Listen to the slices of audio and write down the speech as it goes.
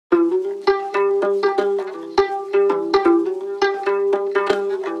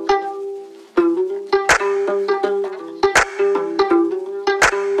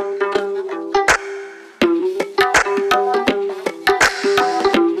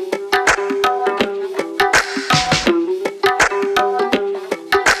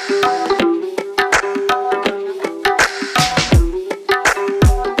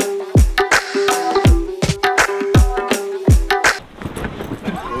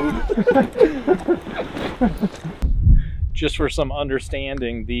Just for some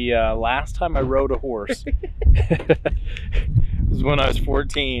understanding, the last time I rode a horse was when I was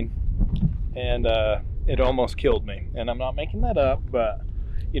 14, and it almost killed me. And I'm not making that up, but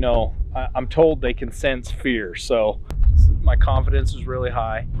you know, I'm told they can sense fear, so my confidence is really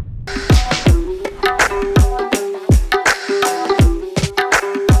high.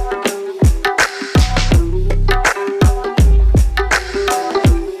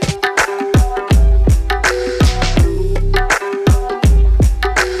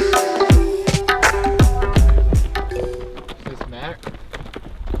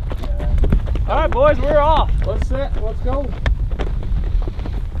 Boys, we're off. Let's set. Let's go.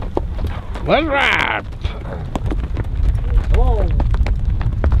 Let's ride. Come on.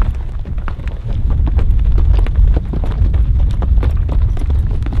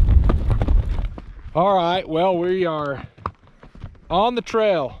 All right. Well, we are on the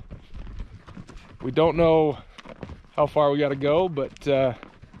trail. We don't know how far we got to go, but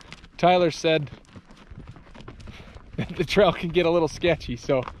Tyler said the trail can get a little sketchy,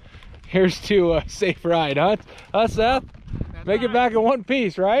 so. Here's to a safe ride, huh? Seth? That's Make it back in one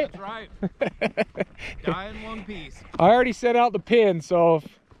piece, right? That's right. Die in one piece. I already set out the pin, so if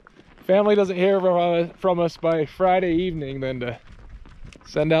family doesn't hear from us by Friday evening, then to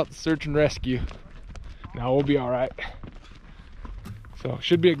send out the search and rescue. Now we'll be all right. So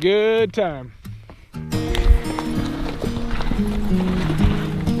should be a good time.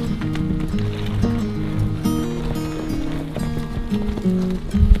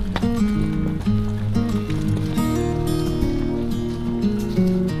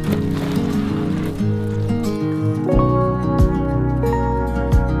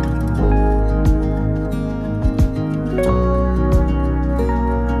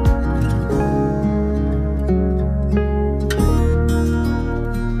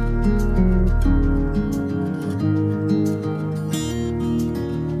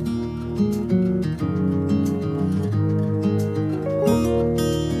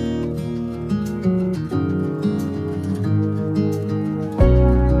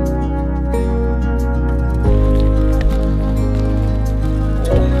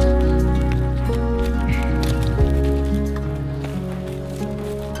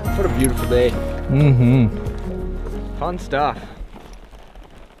 Beautiful day. Fun stuff.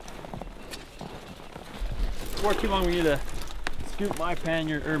 Before too long, we need to scoop my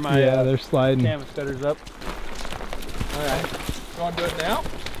pannier or my they're sliding canvas cutters up. All right, you want to do it now?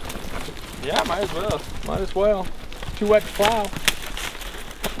 Yeah, might as well. Might as well. Too wet to plow.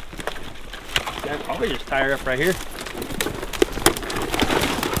 Yeah, I'd probably just tie her up right here.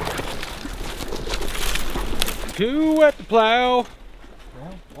 Too wet to plow.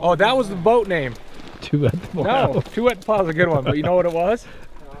 Oh, that was the boat name. Too wet to plow. No, Too Wet to Plow is a good one, but you know what it was?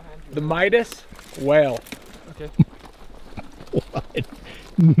 The Midas Whale. Okay. What?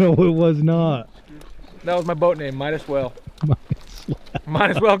 No, it was not. That was my boat name, Midas Whale.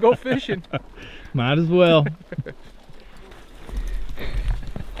 Might as well go fishing. Might as well.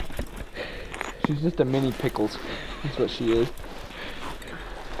 She's just a mini Pickles. That's what she is.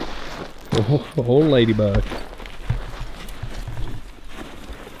 A whole ladybug.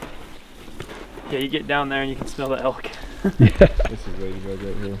 Yeah, you get down there and you can smell the elk. Yeah. This is ladybug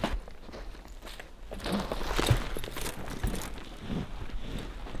right here.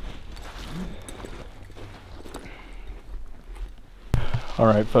 All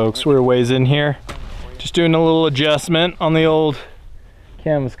right, folks, we're a ways in here. Just doing a little adjustment on the old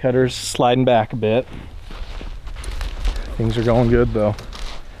canvas cutters, sliding back a bit. Things are going good though. Is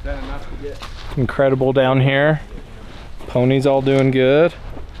that enough to get? Incredible down here. Pony's all doing good.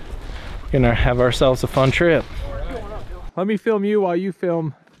 We're gonna have ourselves a fun trip. Let me film you while you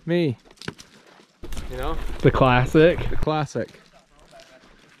film me. You know? The classic. The classic.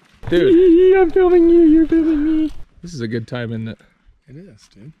 Dude. I'm filming you, you're filming me. This is a good time, isn't it? It is,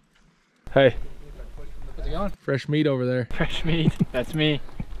 dude. Hey. How's it going? Fresh meat over there. Fresh meat. That's me.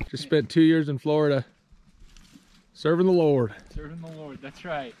 Just spent 2 years in Florida. Serving the Lord. Serving the Lord, that's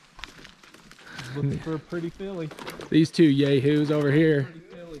right. Looking for a pretty filly. These two yahoos over here.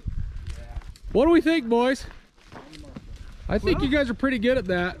 What do we think, boys? I think you guys are pretty good at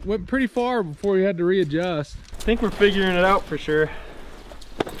that. Went pretty far before you had to readjust. I think we're figuring it out for sure.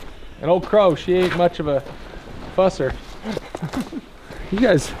 And old Crow, she ain't much of a fusser. You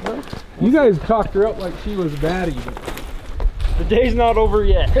guys talked her up like she was a baddie. The day's not over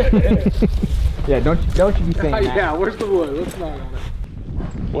yet. Yeah, don't you be saying that. Yeah, where's the wood? Let's not on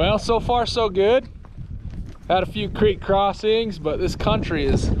it. Well, so far so good. Had a few creek crossings, but this country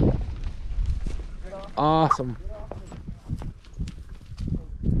is awesome.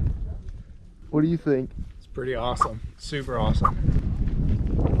 What do you think? It's pretty awesome. Super awesome.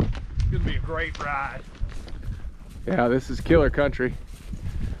 It's gonna be a great ride. Yeah, this is killer country.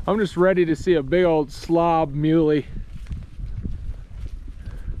 I'm just ready to see a big old slob muley.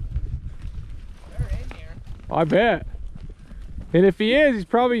 They're in here. I bet. And if he is, he's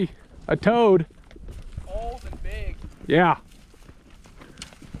probably a toad. Old and big. Yeah.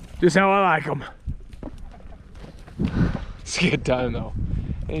 Just how I like them. It's a good time though.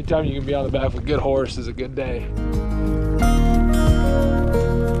 Anytime you can be on the back of a good horse is a good day.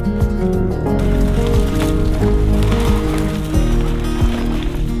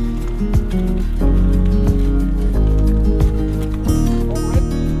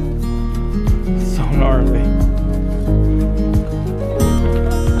 So gnarly.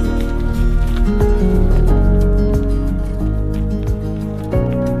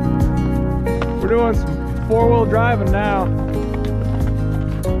 We're doing some four-wheel driving now.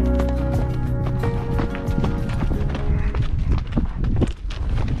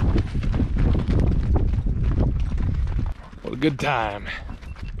 What a good time.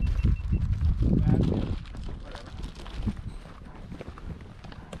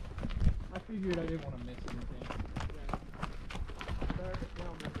 I figured I didn't want to miss anything.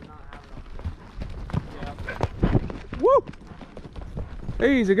 Woo!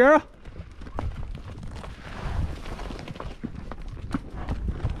 Easy, girl.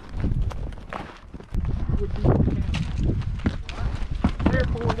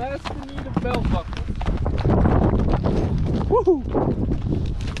 Therefore, that's the need of belt buckles. Woo!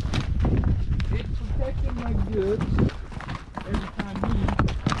 It's protecting my goods every time me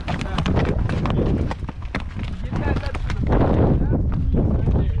pass it. Get that Dutch for the front.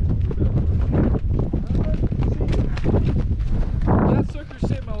 That's the need right there. That sucker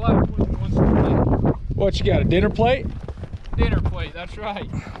saved my life more than once today. What, you got a dinner plate? Dinner plate, that's right.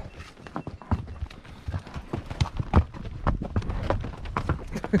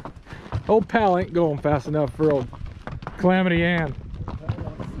 Old pal ain't going fast enough for old Calamity Ann. That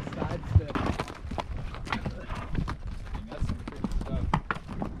wants to sidestep. That's some pretty stuff.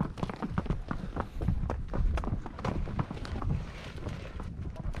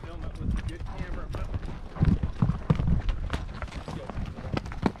 I'm gonna film it with a good camera.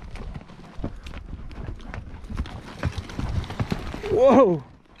 Whoa!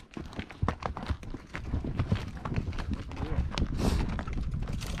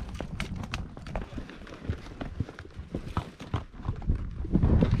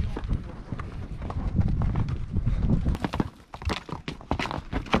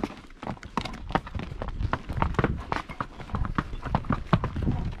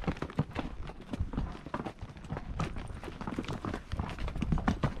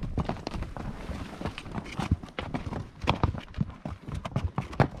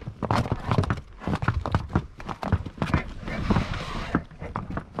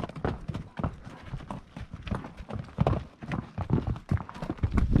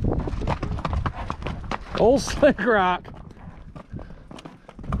 Old Slick Rock.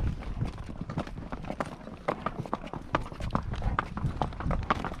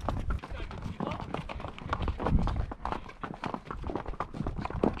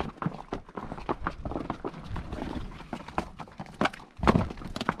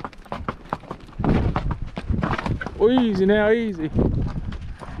 Oh, easy now, easy.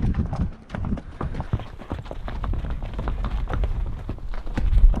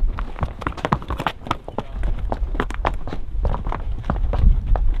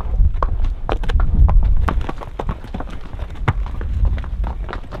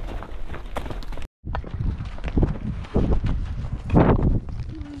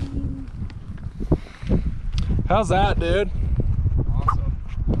 How's that, dude? Awesome.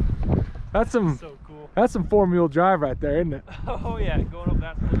 That's some So cool. that's some four-wheel drive right there, isn't it? Oh yeah, going up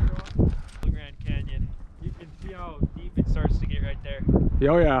that slope, Grand Canyon. You can see how deep it starts to get right there.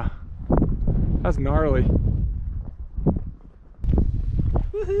 Oh yeah. That's gnarly.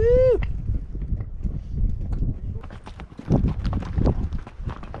 Woohoo!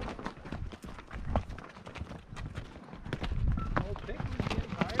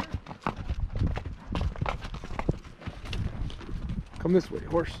 Come this way,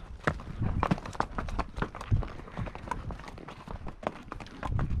 horse.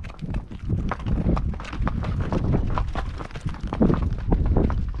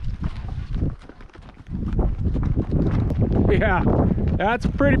 Yeah, that's a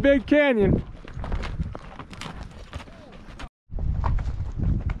pretty big canyon.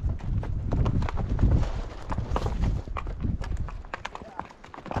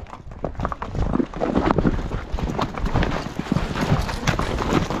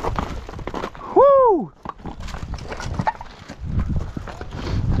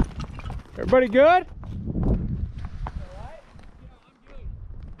 Everybody good?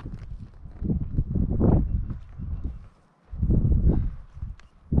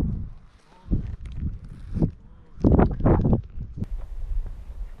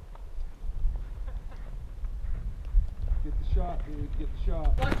 Get the shot, dude. Get the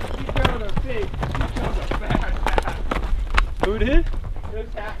shot. Keep going a pig. Keep going a fat. Who did? This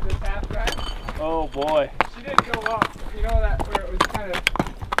half right? Oh boy. She didn't go up. You know that where it was kind of,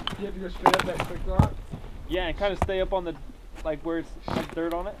 you had to go straight up that quick rock? Yeah, and kind of stay up on the, like where it's has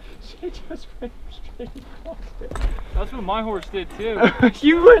dirt on it. She just went straight across it. That's what my horse did too.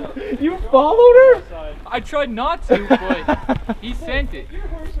 You followed her? I tried not to, but he sent it. Your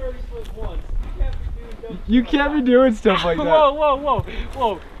horse already slipped once. You can't be doing stuff like that. Whoa, whoa, whoa,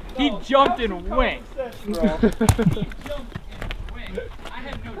 whoa. He jumped and went. He jumped and went. I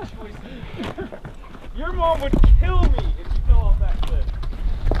had no choice. Your mom would kill me if you fell off that cliff.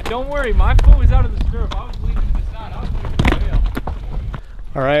 Don't worry, my foot was out of the stirrup. I was leaving to the side. I was leaving to the rail.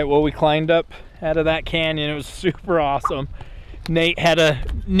 All right, well, we climbed up out of that canyon. It was super awesome. Nate had a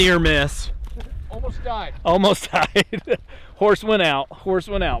near miss. Almost died. Almost died. Horse went out,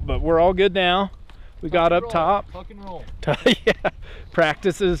 but we're all good now. We got up top. Tuck and roll. Yeah,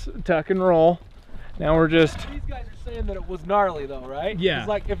 practices tuck and roll. Now we're just, These guys are saying that it was gnarly though, right? Yeah. It's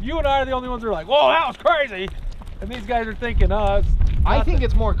like if you and I are the only ones who are like, whoa, that was crazy. And these guys are thinking, oh, it's I think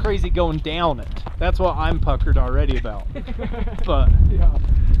it's more crazy going down it. That's what I'm puckered already about. But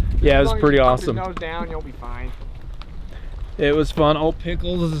yeah, it was pretty awesome. Nose down, you'll be fine. It was fun. Old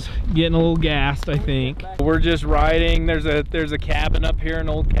Pickles is getting a little gassed, I think. We're just riding. There's a cabin up here, an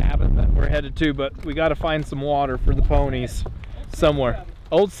old cabin that we're headed to, but we got to find some water for the ponies somewhere.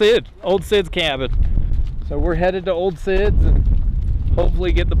 Old Sid's cabin. So we're headed to Old Sid's and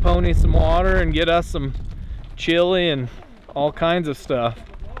hopefully get the ponies some water and get us some chili and all kinds of stuff.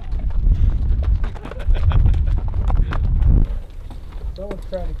 someone's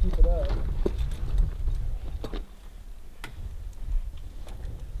trying to keep it up.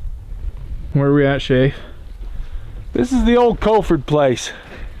 Where are we at, Schafe? This is the old Colford place.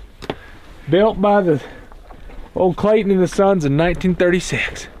 Built by the old Clayton and the Sons in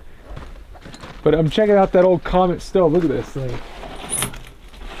 1936. But I'm checking out that old Comet stove. Look at this thing.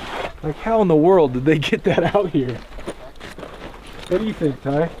 Like, how in the world did they get that out here? What do you think,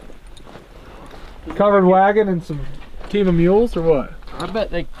 Ty? Covered wagon and some team of mules or what? I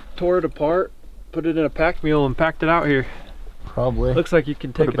bet they tore it apart, put it in a pack mule, and packed it out here. Probably. Looks like you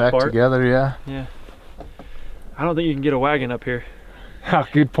can take Put it back apart. together, yeah. Yeah. I don't think you can get a wagon up here. Ah,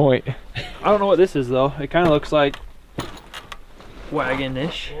 good point. I don't know what this is though. It kind of looks like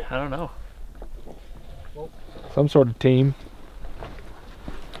wagon-ish. I don't know. Some sort of team.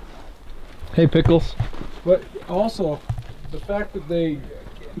 Hey, Pickles. But also, the fact that they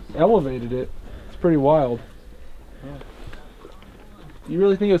elevated it, it's pretty wild. Yeah. You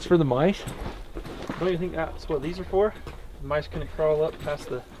really think it's for the mice? Don't you think that's what these are for? The mice can crawl up past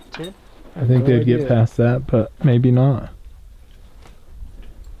the tin? I think No they'd idea. get past that, but maybe not.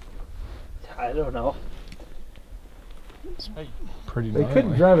 I don't know. Pretty They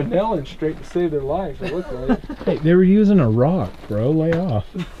couldn't drive a nail in straight to save their life, it looked like. Hey, they were using a rock, bro. Lay off.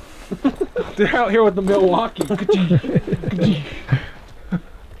 They're out here with the Milwaukee.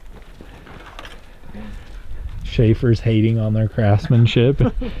 Schaefer's hating on their craftsmanship.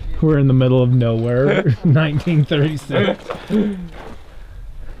 We're in the middle of nowhere, 1936.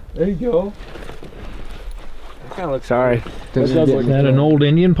 There you go. That kind of looks alright. Is that an old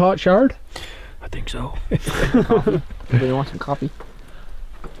Indian pot shard? I think so. Do you want some coffee?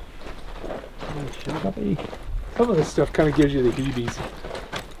 Some of this stuff kind of gives you the heebies.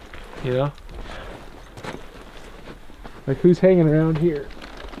 You know? Like, who's hanging around here?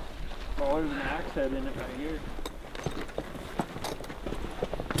 Oh, there's an axe head in it right here.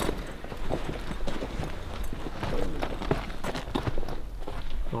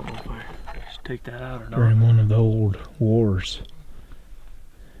 I don't know if I should take that out or not. During one of the old wars.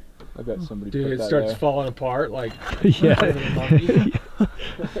 I bet somebody Dude, it starts falling apart like... Yeah.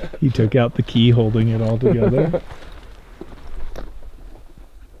 He took out the key holding it all together.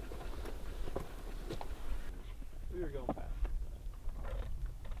 We were going fast.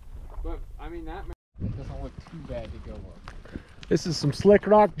 But, I mean, that doesn't look too bad to go up. This is some slick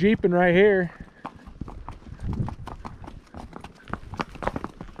rock jeeping right here.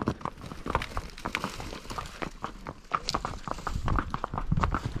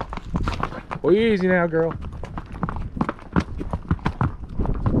 Well, easy now, girl.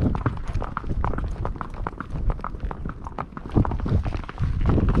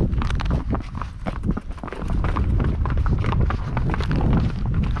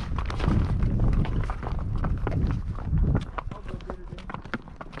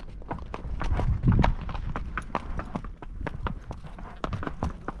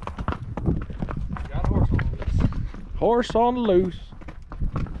 Horse on the loose.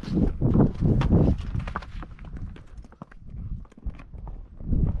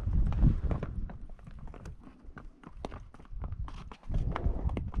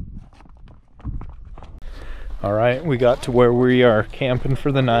 All right, we got to where we are camping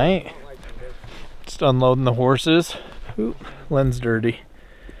for the night. Just unloading the horses. Ooh, lens dirty.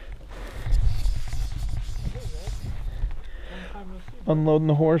 Unloading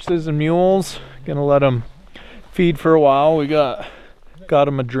the horses and mules. Gonna let them feed for a while. We got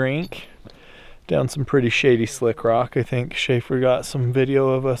them a drink down some pretty shady slick rock. I think Schafer got some video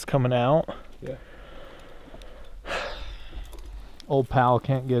of us coming out. Yeah. Old pal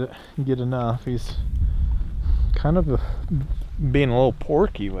can't get enough. He's kind of being a little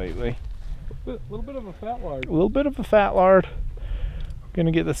porky lately. A little bit of a fat lard. A little bit of a fat lard. We're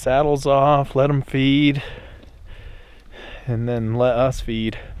gonna get the saddles off, let them feed, and then let us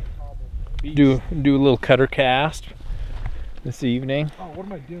feed. Do a little cutter cast this evening. Oh, what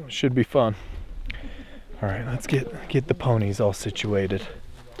am I doing? Should be fun. All right, let's get the ponies all situated.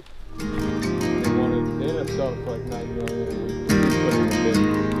 They ended up selling for like $9 million. Put in a big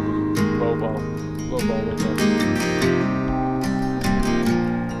low ball window.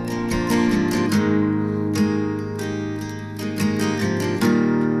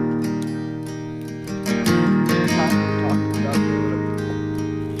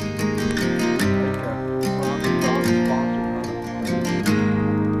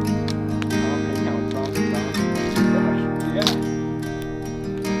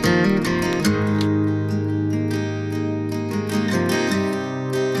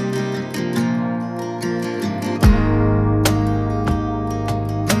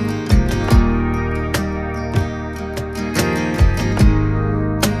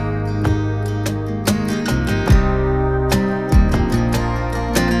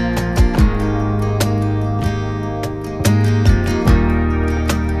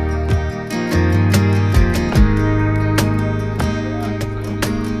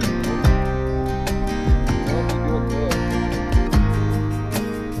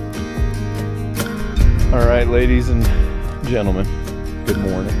 Ladies and gentlemen, good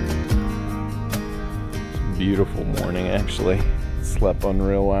morning. It's a beautiful morning, actually. Slept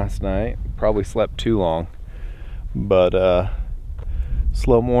unreal last night. Probably slept too long, but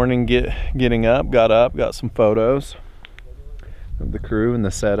slow morning. Getting up, got some photos of the crew and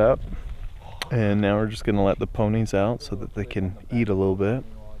the setup, and now we're just gonna let the ponies out so that they can eat a little bit,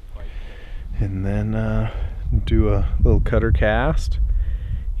 and then do a little cutter cast,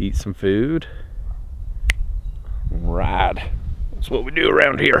 eat some food. Ride. That's what we do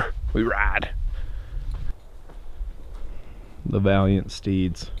around here. We ride. The valiant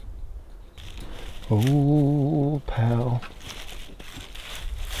steeds. Oh, pal.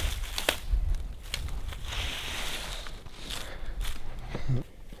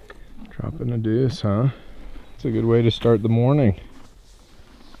 Dropping a deuce, huh? It's a good way to start the morning.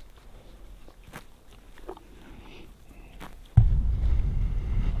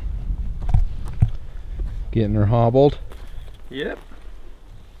 Getting her hobbled. Yep.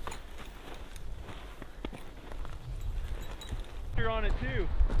 You're on it too.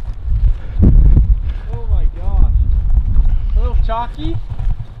 Oh my gosh. A little chalky?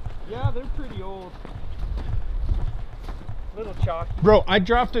 Yeah, they're pretty old. A little chalky. Bro, I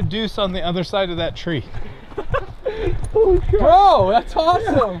dropped a deuce on the other side of that tree. Bro, that's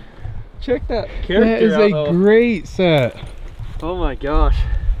awesome. Check that character That is out, a great set. Oh my gosh.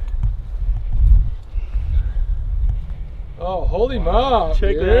 Oh, hold him up.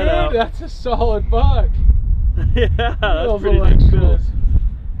 Check dude. that out. That's a solid buck. Yeah, that's pretty Those dang cool. extras.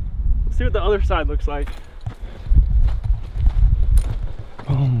 Let's see what the other side looks like.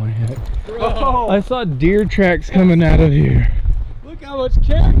 Oh my heck. Bro, I saw deer tracks coming out of here. look how much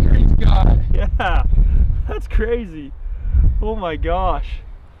character he's got. Yeah, that's crazy. Oh my gosh.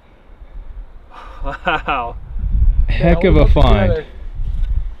 Wow. Heck Yeah, of we'll a look find. together.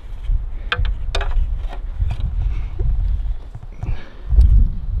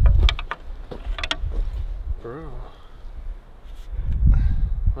 Bro.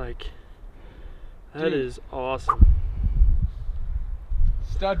 Like, that Dude. is awesome.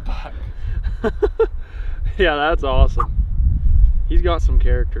 Stud buck. Yeah, that's awesome. He's got some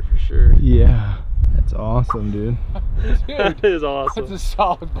character for sure. Yeah, that's awesome, dude. That Dude, is awesome. that's a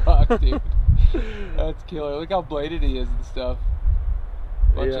solid buck, dude. That's killer. Look how bladed he is and stuff.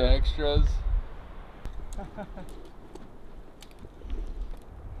 Bunch of extras.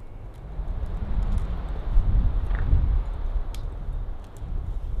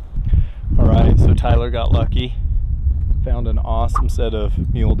 All right, so Tyler got lucky. Found an awesome set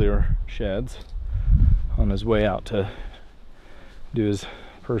of mule deer sheds on his way out to do his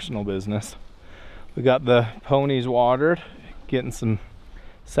personal business. We got the ponies watered, getting some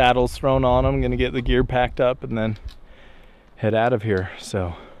saddles thrown on them, gonna get the gear packed up and then head out of here.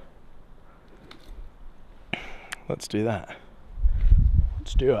 So let's do that.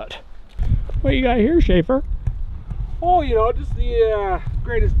 Let's do it. What you got here, Schafer? Oh, you know, just the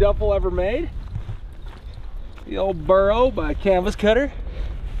greatest duffel ever made. The old burrow by Canvas Cutter.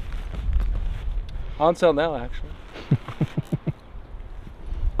 On sale now, actually.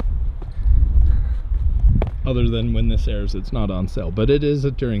 Other than when this airs, it's not on sale, but it is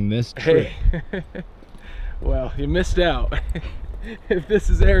during this trip. Hey. Well, you missed out. If this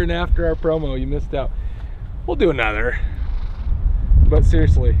is airing after our promo, you missed out. We'll do another. But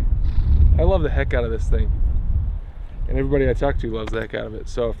seriously, I love the heck out of this thing. And everybody I talk to loves the heck out of it.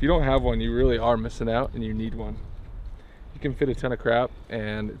 So if you don't have one, you really are missing out and you need one. You can fit a ton of crap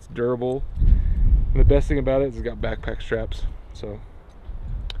and it's durable. And the best thing about it is it's got backpack straps. So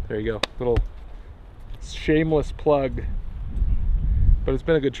there you go. Little shameless plug. But it's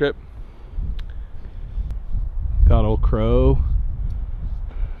been a good trip. Got old Crow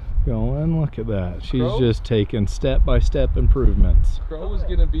going. Look at that. She's Crow? just taking step-by-step improvements. Crow was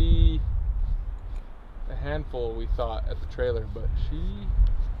gonna be a handful, we thought, at the trailer, but she's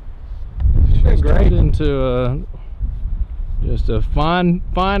been great. Turned into just a fine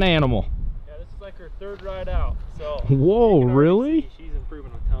animal. Yeah, this is like her third ride out. So Whoa, you can already really? see she's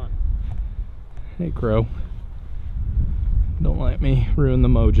improving a ton. Hey, Crow. Don't let me ruin the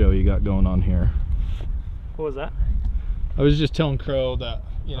mojo you got going on here. What was that? I was just telling Crow that,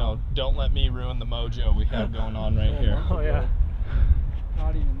 you know, don't let me ruin the mojo we have going on right here. Oh yeah.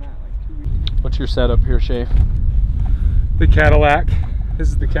 Not even that, like 2 weeks. What's your setup here, Shaf? The Cadillac. This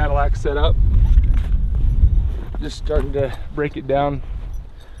is the Cadillac setup. Just starting to break it down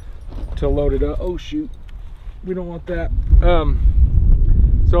to load it up. Oh shoot, we don't want that.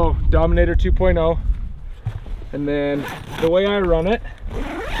 So Dominator 2.0, and then the way I run it,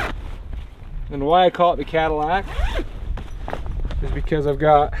 and why I call it the Cadillac, is because I've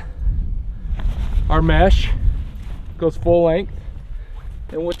got our mesh, goes full length,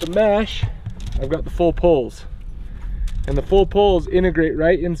 and with the mesh, I've got the full pulls. And the full pulls integrate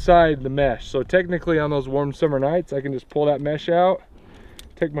right inside the mesh. So technically on those warm summer nights, I can just pull that mesh out,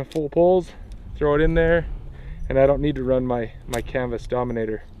 take my full pulls, throw it in there, and I don't need to run my canvas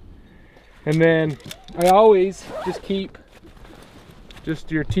Dominator. And then I always just keep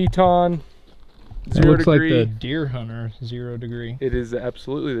just your Teton 0 It looks degree. like the Deer Hunter 0 degree. It is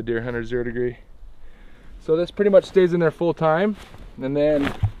absolutely the Deer Hunter 0 degree. So this pretty much stays in there full time. And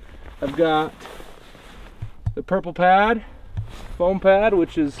then I've got the purple pad, foam pad,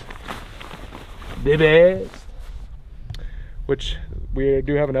 which is the best. Which we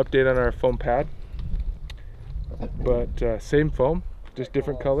do have an update on our foam pad. But same foam, just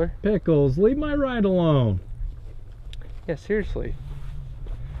different color. Pickles, leave my ride alone. Yeah, seriously.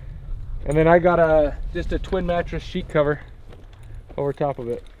 And then I got just a twin mattress sheet cover over top of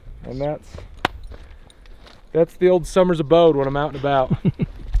it. And that's the old summer's abode when I'm out and about.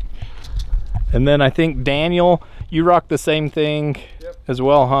 And then I think Daniel, you rock the same thing. Yep. As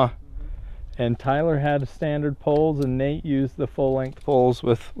well, huh? And Tyler had standard poles and Nate used the full length poles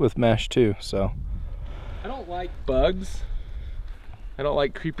with mesh too, so. I don't like bugs. I don't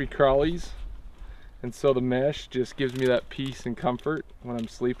like creepy crawlies. And so the mesh just gives me that peace and comfort when I'm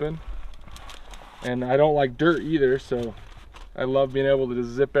sleeping. And I don't like dirt either, so I love being able to just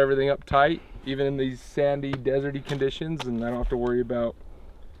zip everything up tight, even in these sandy, deserty conditions, and I don't have to worry about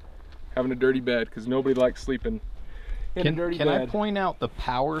having a dirty bed, because nobody likes sleeping in a dirty bed. Can I point out the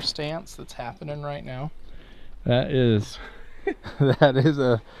power stance that's happening right now? That is,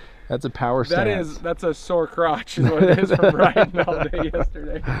 that's a power stance. That's a sore crotch is what it is from riding all day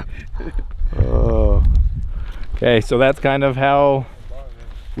yesterday. Oh. Okay, so that's kind of how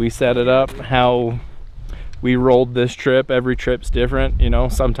we set it up, how we rolled this trip. Every trip's different, you know.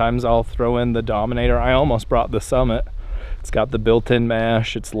 Sometimes I'll throw in the Dominator. I almost brought the Summit. It's got the built-in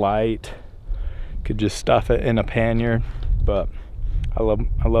mesh, it's light. Could just stuff it in a pannier, but I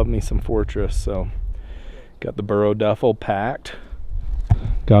love me some Fortress, so got the burrow duffel packed.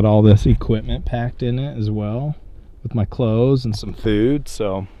 Got all this equipment packed in it as well, with my clothes and some food.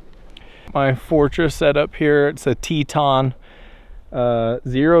 So my Fortress setup here, it's a Teton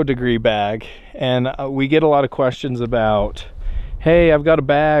 0 degree bag, and we get a lot of questions about, hey, I've got a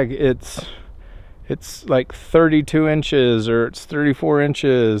bag, it's like 32 inches or it's 34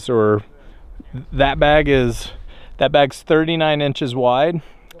 inches, or that bag's 39 inches wide.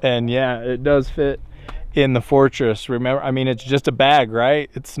 And yeah, it does fit in the Fortress. Remember, I mean, it's just a bag, right?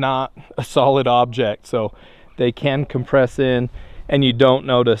 It's not a solid object, so they can compress in and you don't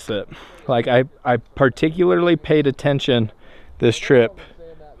notice it. Like I particularly paid attention this trip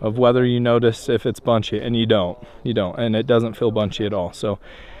of whether you notice if it's bunchy, and you don't, and it doesn't feel bunchy at all. So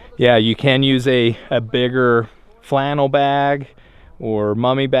yeah, you can use a bigger flannel bag or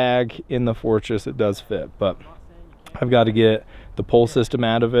mummy bag in the Fortress. It does fit, but I've got to get the pole system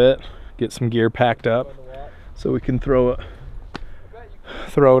out of it, get some gear packed up so we can throw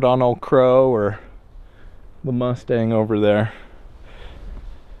it on old Crow or the Mustang over there,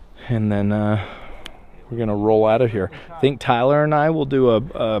 and then we're gonna roll out of here. I think Tyler and I will do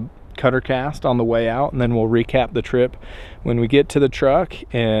a cutter cast on the way out, and then we'll recap the trip when we get to the truck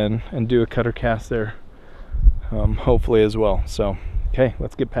and do a cutter cast there, hopefully as well. So okay,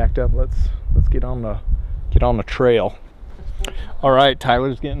 let's get packed up. Let's get on the trail. All right,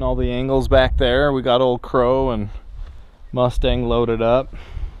 Tyler's getting all the angles back there. We got old Crow and Mustang loaded up.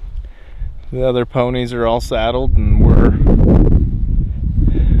 The other ponies are all saddled, and we're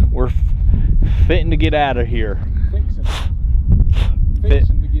fitting to get out of here.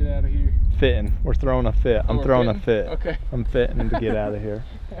 Fixing to get out of here. Fitting. We're throwing a fit. I'm throwing a fit. Okay. I'm fitting to get out of here.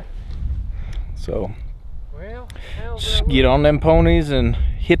 So, Well, just get on them ponies and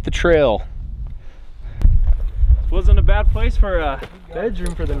hit the trail. Wasn't a bad place for a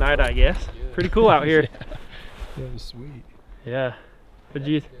bedroom for the night, I guess. Pretty cool out here. Yeah, it was sweet. Yeah. But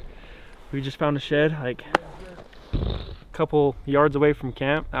we just found a shed like a couple yards away from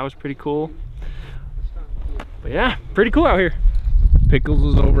camp. That was pretty cool. But yeah, pretty cool out here.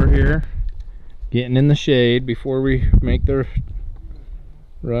 Pickles is over here getting in the shade before we make the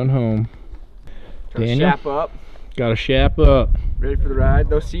run home. Daniel, Shap up. gotta shap up. Ready for the ride.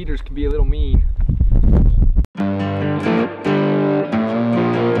 Those cedars can be a little mean.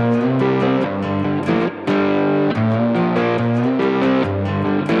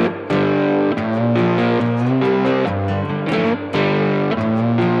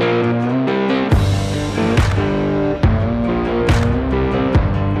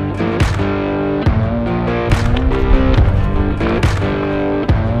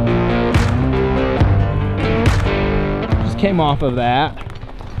 Came off of that,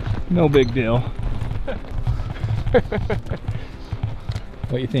 no big deal.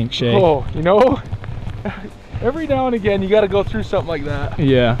 What do you think, Shay? Oh, you know, every now and again you got to go through something like that.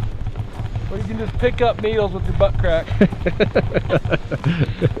 Yeah. Where you can just pick up needles with your butt crack.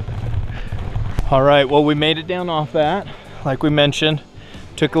 All right, well, we made it down off that. Like we mentioned,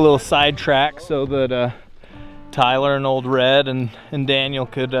 took a little sidetrack so that Tyler and old Red and Daniel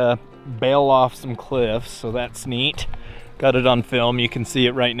could bail off some cliffs, so that's neat. Got it on film, you can see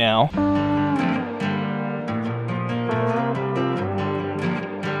it right now.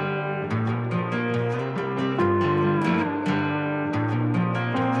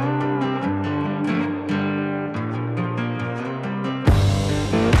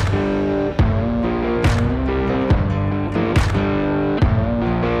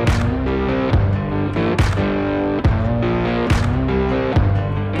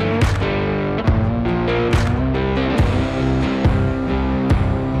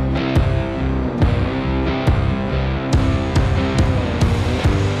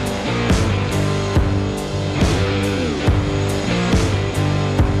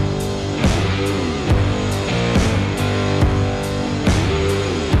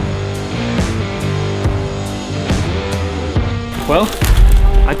 Well,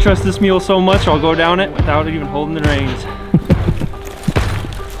 I trust this mule so much I'll go down it without even holding the reins.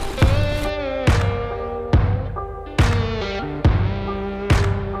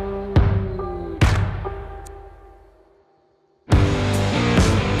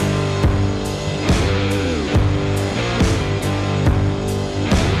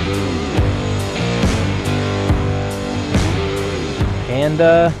 And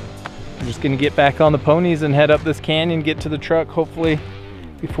I'm just gonna get back on the ponies and head up this canyon, get to the truck hopefully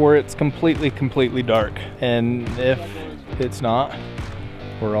before it's completely dark. And if it's not,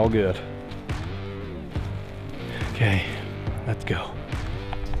 we're all good. Okay, let's go.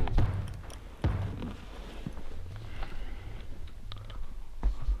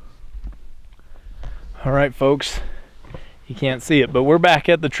 All right, folks, you can't see it, but we're back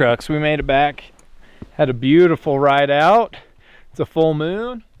at the trucks. We made it back, had a beautiful ride out. It's a full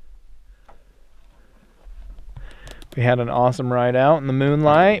moon. We had an awesome ride out in the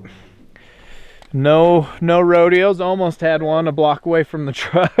moonlight. No rodeos. Almost had one a block away from the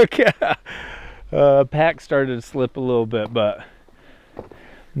truck. Pack started to slip a little bit, but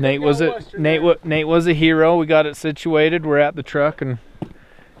Nate was a hero. We got it situated. We're at the truck and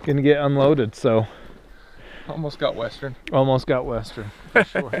gonna get unloaded. So Almost got Western. Almost got Western, for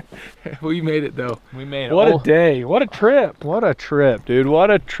sure. We made it though. We made it. What a day. What a trip. What a trip, dude.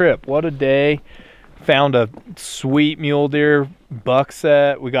 What a trip. What a day. Found a sweet mule deer buck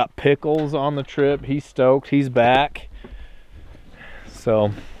set. We got Pickles on the trip. He's stoked. He's back.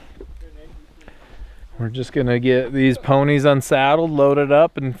 So we're just gonna get these ponies unsaddled, loaded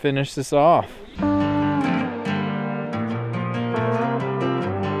up, and finish this off.